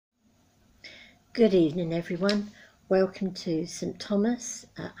Good evening everyone, welcome to St Thomas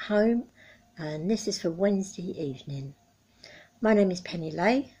at home, and this is for Wednesday evening. My name is Penny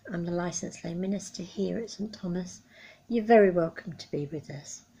Lay, I'm the licensed lay minister here at St Thomas. You're very welcome to be with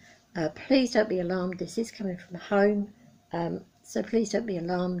us. Please don't be alarmed, this is coming from home, so please don't be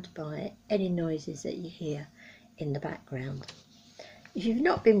alarmed by any noises that you hear in the background. If you've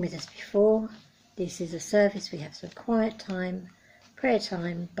not been with us before, this is a service we have some quiet time, prayer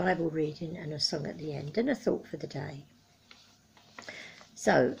time, Bible reading and a song at the end and a thought for the day.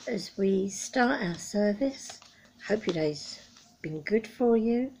 So as we start our service, hope your day's been good for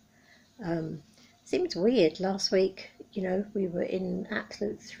you. Seems weird, last week, we were in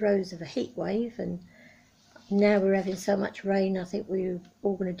absolute throes of a heat wave and now we're having so much rain, I think we're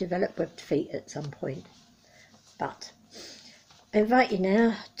all going to develop webbed feet at some point. But I invite you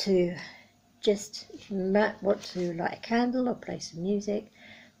now to just, if you might want to light a candle or play some music,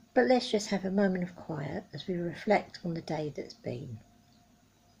 but let's just have a moment of quiet as we reflect on the day that's been.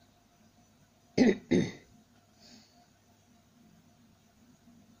 And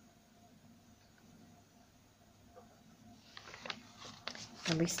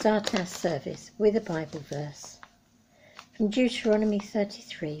we start our service with a Bible verse from Deuteronomy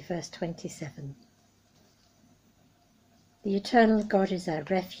 33 verse 27. The eternal God is our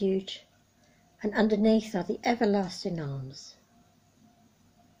refuge, and underneath are the everlasting arms.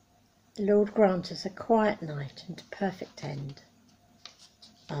 The Lord grant us a quiet night and a perfect end.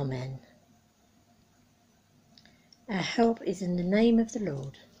 Amen. Our help is in the name of the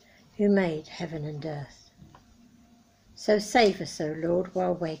Lord, who made heaven and earth. So save us, O Lord,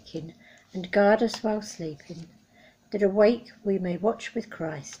 while waking, and guard us while sleeping, that awake we may watch with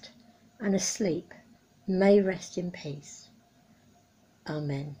Christ, and asleep may rest in peace.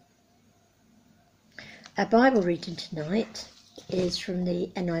 Amen. Our Bible reading tonight is from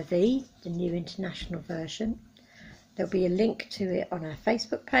the NIV, the New International Version. There'll be a link to it on our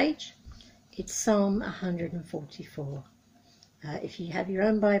Facebook page. It's Psalm 144. If you have your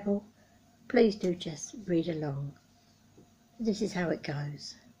own Bible, please do just read along. This is how it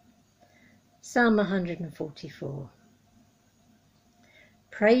goes. Psalm 144.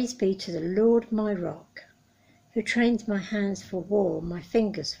 Praise be to the Lord my rock, who trains my hands for war, my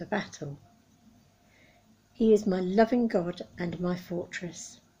fingers for battle. He is my loving God and my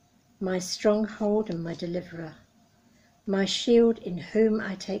fortress, my stronghold and my deliverer, my shield in whom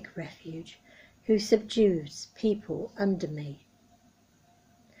I take refuge, who subdues people under me.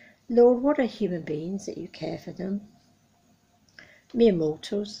 Lord, what are human beings that you care for them? Mere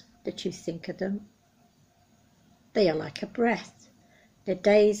mortals that you think of them? They are like a breath, their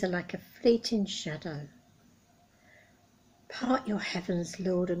days are like a fleeting shadow. Part your heavens,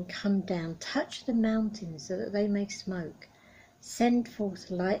 Lord, and come down. Touch the mountains so that they may smoke. Send forth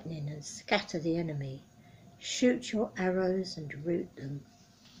lightning and scatter the enemy. Shoot your arrows and root them.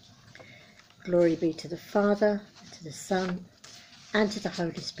 Glory be to the Father, and to the Son, and to the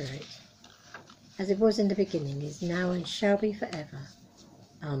Holy Spirit, as it was in the beginning, is now, and shall be forever.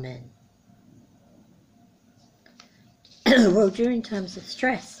 Amen. Well, during times of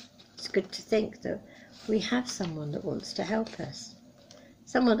stress, it's good to think that we have someone that wants to help us,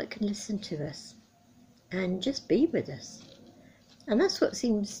 someone that can listen to us and just be with us. And that's what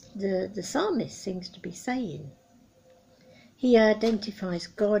seems the psalmist seems to be saying. He identifies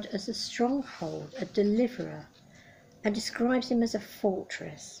God as a stronghold, a deliverer, and describes him as a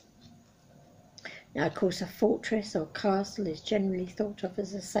fortress. Now, of course, a fortress or castle is generally thought of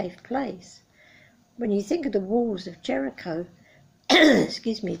as a safe place. When you think of the walls of Jericho,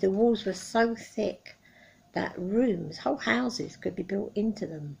 the walls were so thick that rooms, whole houses, could be built into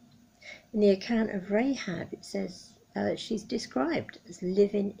them. In the account of Rahab, it says she's described as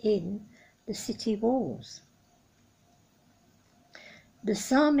living in the city walls. The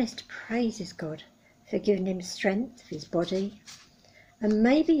psalmist praises God for giving him strength for his body, and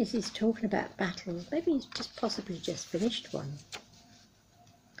maybe as he's talking about battles, maybe he's possibly just finished one.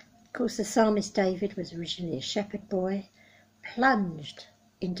 Of course, the psalmist David was originally a shepherd boy, plunged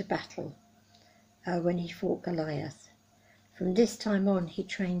into battle when he fought Goliath. From this time on, he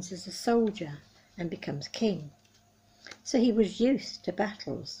trains as a soldier and becomes king. So he was used to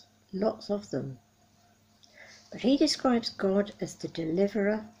battles, lots of them. But he describes God as the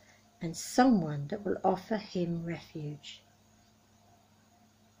deliverer and someone that will offer him refuge.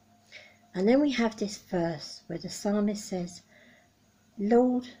 And then we have this verse where the psalmist says,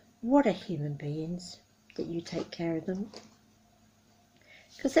 Lord, what are human beings that you take care of them?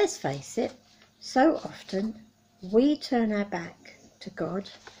 Because let's face it, so often we turn our back to God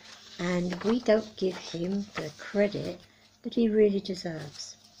and we don't give him the credit that he really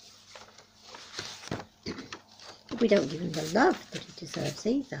deserves. we don't give him the love that he deserves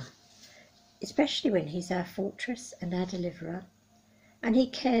either, especially when he's our fortress and our deliverer, and he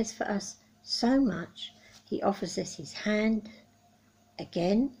cares for us so much. He offers us his hand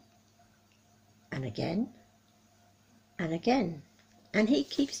again and again and again, and he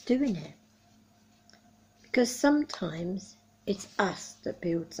keeps doing it, because sometimes it's us that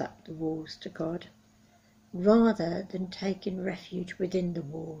builds up the walls to God rather than taking refuge within the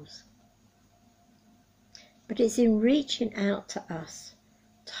walls. But it's in reaching out to us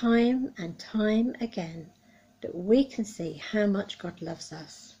time and time again that we can see how much God loves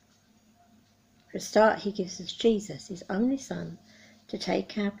us. For a start, he gives us Jesus, his only Son, to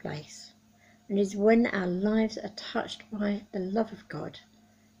take our place. And it is when our lives are touched by the love of God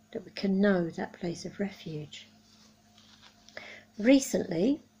that we can know that place of refuge.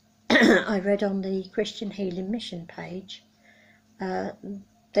 Recently, I read on the Christian Healing Mission page,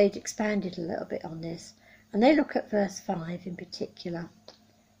 they'd expanded a little bit on this, and they look at verse 5 in particular.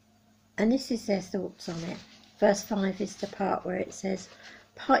 And this is their thoughts on it. Verse 5 is the part where it says,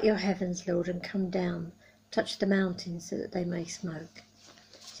 "Part your heavens, Lord, and come down, touch the mountains so that they may smoke."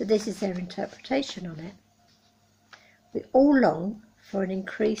 So this is their interpretation on it. We all long for an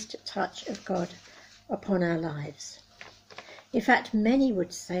increased touch of God upon our lives. In fact, many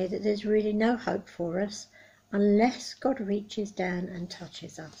would say that there's really no hope for us unless God reaches down and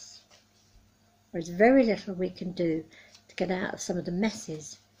touches us. There's very little we can do to get out of some of the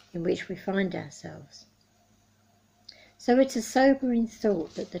messes in which we find ourselves. So it's a sobering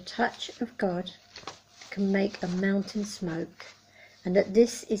thought that the touch of God can make a mountain smoke, and that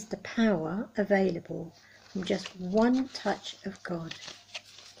this is the power available from just one touch of God.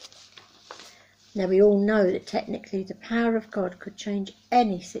 Now, we all know that technically the power of God could change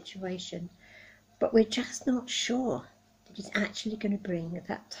any situation, but we're just not sure that it's actually going to bring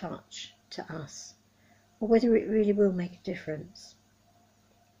that touch to us, or whether it really will make a difference.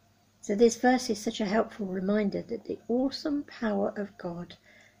 So this verse is such a helpful reminder that the awesome power of God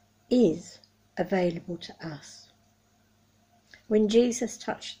is available to us. When Jesus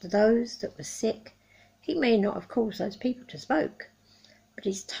touched those that were sick, he may not have caused those people to smoke, but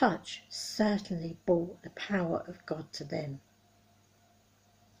his touch certainly brought the power of God to them.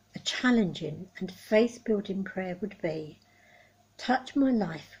 A challenging and faith-building prayer would be, touch my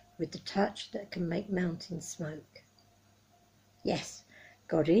life with the touch that can make mountains smoke. Yes,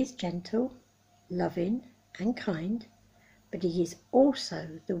 God is gentle, loving and kind, but he is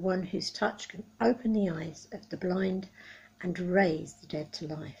also the one whose touch can open the eyes of the blind and raise the dead to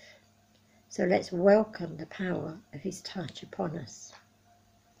life. So let's welcome the power of his touch upon us.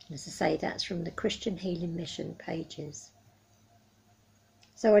 As I say, that's from the Christian Healing Mission pages.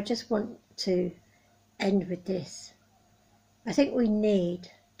 So I just want to end with this. I think we need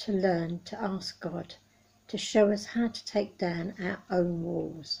to learn to ask God to show us how to take down our own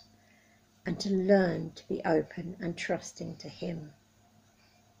walls and to learn to be open and trusting to him.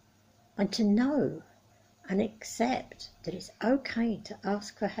 And to know and accept that it's okay to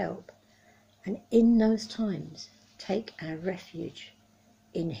ask for help, and in those times take our refuge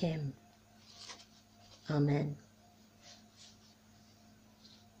in him. Amen.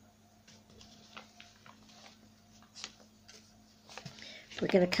 We're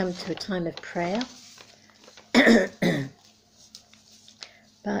going to come to a time of prayer.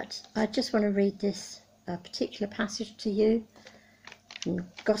 But I just want to read this particular passage to you in the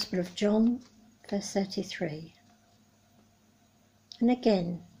Gospel of John, verse 33. And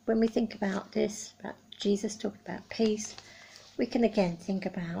again, when we think about this, about Jesus talking about peace, we can again think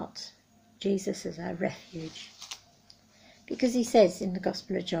about Jesus as our refuge. Because he says in the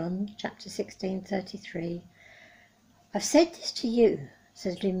Gospel of John, chapter 16:33, "I've said this to you, so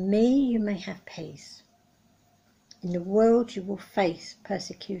that in me you may have peace. In the world you will face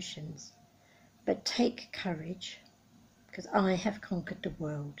persecutions, but take courage, because I have conquered the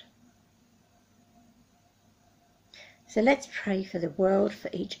world." So let's pray for the world,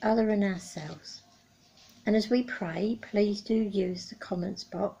 for each other and ourselves. And as we pray, please do use the comments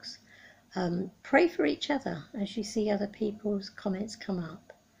box. Pray for each other as you see other people's comments come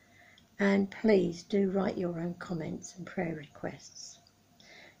up. And please do write your own comments and prayer requests.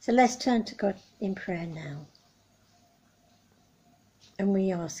 So let's turn to God in prayer now. And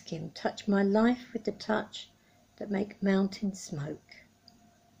we ask him, touch my life with the touch that make mountains smoke.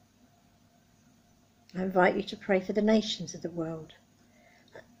 I invite you to pray for the nations of the world,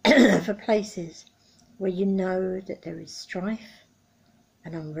 for places where you know that there is strife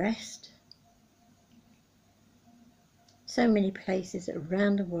and unrest. So many places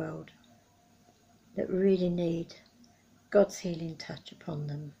around the world that really need God's healing touch upon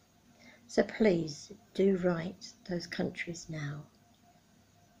them. So please do right those countries now.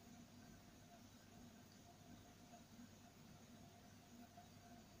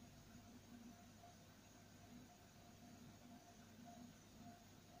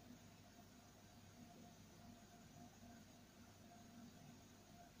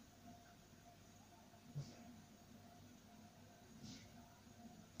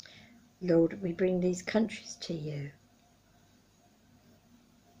 Lord, we bring these countries to you.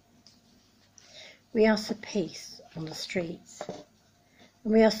 We ask for peace on the streets,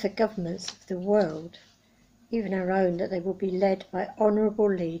 and we ask for governments of the world, even our own, that they will be led by honourable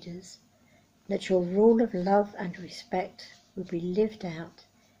leaders, that your rule of love and respect will be lived out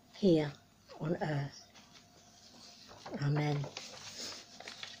here on earth. Amen.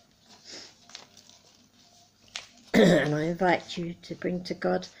 And I invite you to bring to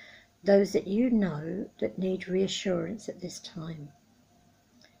God those that you know that need reassurance at this time.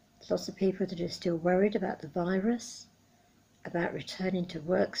 Lots of people that are still worried about the virus, about returning to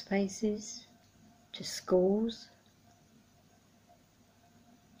workspaces, to schools,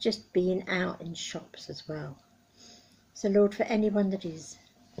 just being out in shops as well. So Lord, for anyone that is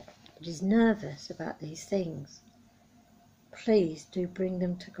nervous about these things, please do bring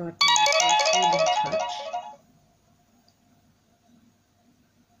them to God now for His healing touch.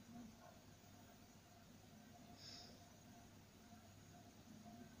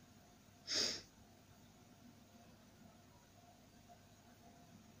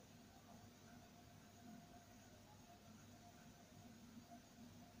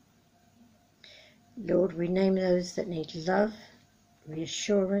 Lord, we name those that need love,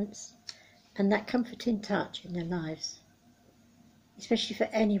 reassurance, and that comforting touch in their lives, especially for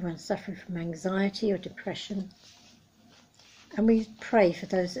anyone suffering from anxiety or depression. And we pray for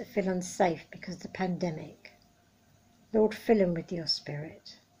those that feel unsafe because of the pandemic. Lord, fill them with your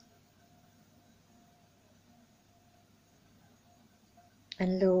Spirit.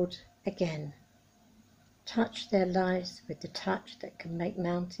 And Lord, again, touch their lives with the touch that can make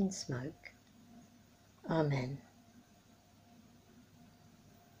mountains smoke. Amen.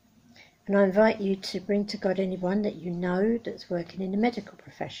 And I invite you to bring to God anyone that you know that's working in the medical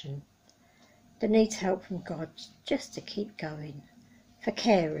profession, that needs help from God just to keep going, for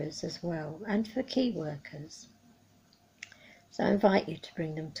carers as well, and for key workers. So I invite you to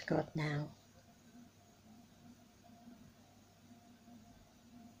bring them to God now.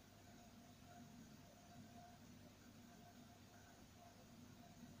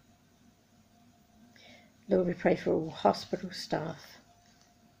 Lord, we pray for all hospital staff,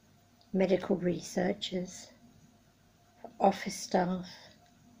 medical researchers, for office staff,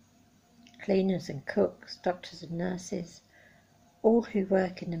 cleaners and cooks, doctors and nurses, all who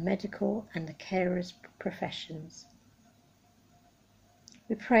work in the medical and the carers professions.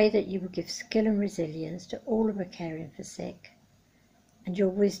 We pray that you will give skill and resilience to all who are caring for sick, and your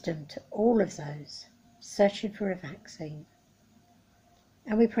wisdom to all of those searching for a vaccine.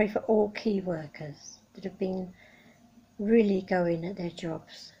 And we pray for all key workers that have been really going at their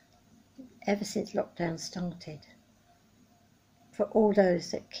jobs ever since lockdown started. For all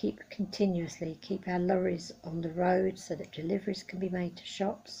those that continuously keep our lorries on the road so that deliveries can be made to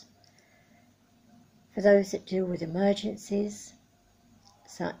shops. For those that deal with emergencies,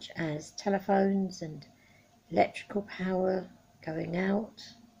 such as telephones and electrical power going out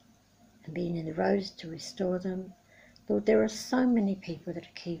and being in the roads to restore them. Lord, there are so many people that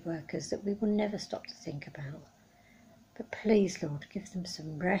are key workers that we will never stop to think about. But please, Lord, give them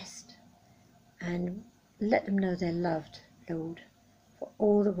some rest and let them know they're loved, Lord, for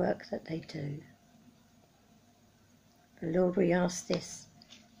all the work that they do. But Lord, we ask this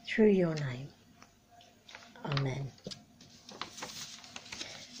through your name. Amen.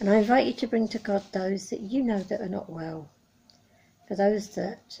 And I invite you to bring to God those that you know that are not well, for those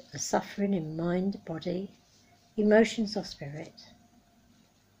that are suffering in mind, body, emotions or spirit,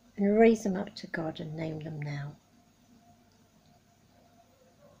 and raise them up to God and name them now.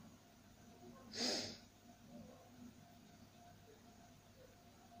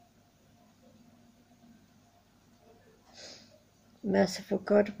 Merciful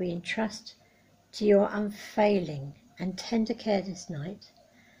God, we entrust to your unfailing and tender care this night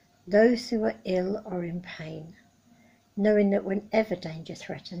those who are ill or in pain, knowing that whenever danger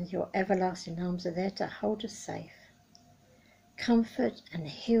threatens, your everlasting arms are there to hold us safe. Comfort and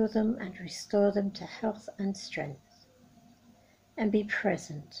heal them and restore them to health and strength. And be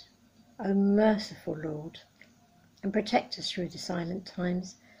present, O merciful Lord, and protect us through the silent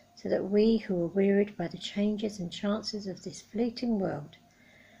times, so that we who are wearied by the changes and chances of this fleeting world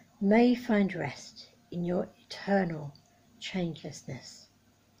may find rest in your eternal changelessness.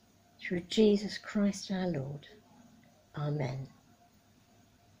 through Jesus Christ our Lord. Amen.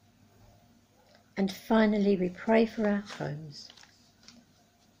 And finally, we pray for our homes.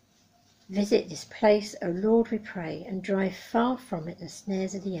 Visit this place, O Lord, we pray, and drive far from it the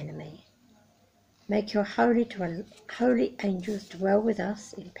snares of the enemy. Make your holy angels dwell with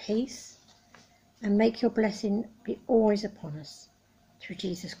us in peace, and make your blessing be always upon us, through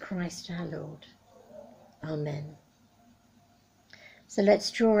Jesus Christ our Lord. Amen. So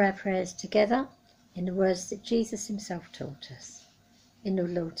let's draw our prayers together in the words that Jesus himself taught us in the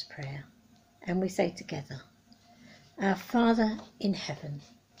Lord's Prayer. And we say together, Our Father in heaven,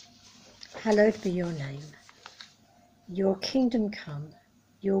 hallowed be your name. Your kingdom come,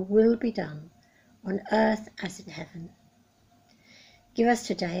 your will be done, on earth as in heaven. Give us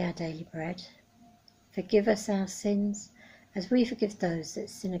today our daily bread. Forgive us our sins, as we forgive those that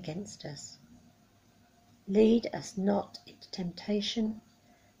sin against us. Lead us not into temptation,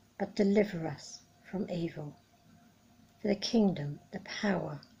 but deliver us from evil. For the kingdom, the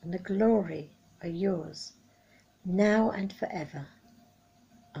power, and the glory are yours, now and forever.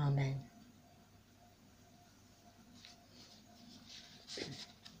 Amen.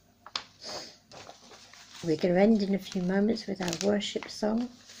 We're going to end in a few moments with our worship song,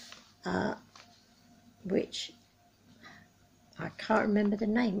 which I can't remember the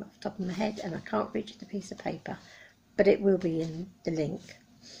name off the top of my head, and I can't reach the piece of paper, but it will be in the link.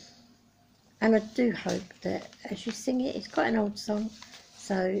 And I do hope that as you sing it, it's quite an old song,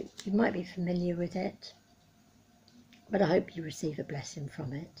 so you might be familiar with it, but I hope you receive a blessing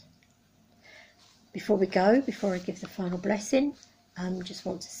from it. Before we go, before I give the final blessing, just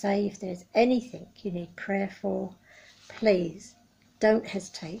want to say, if there's anything you need prayer for, please don't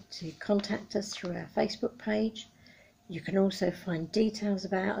hesitate to contact us through our Facebook page. You can also find details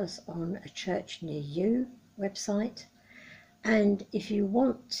about us on a Church Near You website. And if you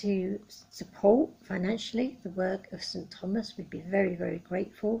want to support financially the work of St Thomas, we'd be very, very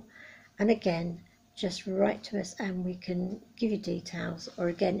grateful. And again, just write to us and we can give you details, or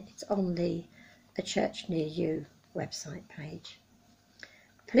again, it's on the A Church Near You website page.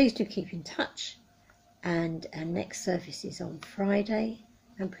 Please do keep in touch, and our next service is on Friday,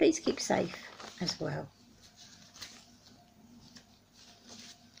 and please keep safe as well.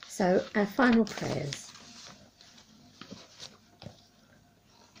 So our final prayers,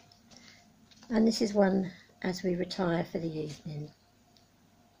 and this is one as we retire for the evening.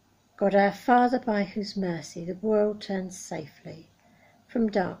 God our Father, by whose mercy the world turns safely from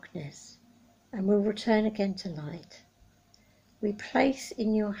darkness and will return again to light, we place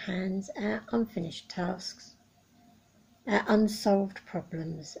in your hands our unfinished tasks, our unsolved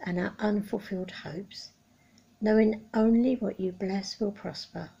problems, and our unfulfilled hopes, knowing only what you bless will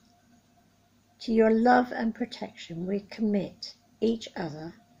prosper. To your love and protection we commit each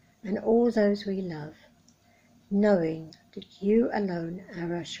other and all those we love, knowing that you alone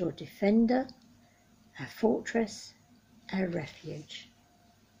are our sure defender, our fortress, our refuge.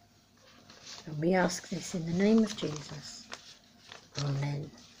 And we ask this in the name of Jesus. Amen.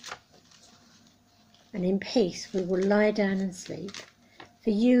 And in peace we will lie down and sleep, for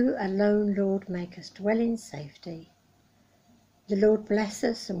you alone, Lord, make us dwell in safety. The Lord bless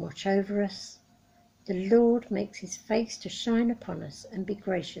us and watch over us. The Lord makes his face to shine upon us and be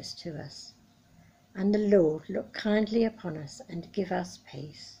gracious to us. And the Lord look kindly upon us and give us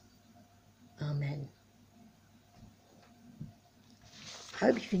peace. Amen. I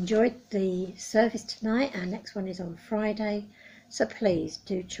hope you've enjoyed the service tonight. Our next one is on Friday. So please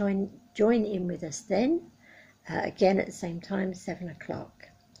do join in with us then, again at the same time, 7 o'clock.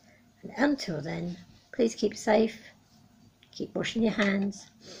 And until then, please keep safe, keep washing your hands,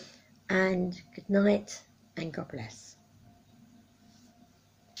 and good night and God bless.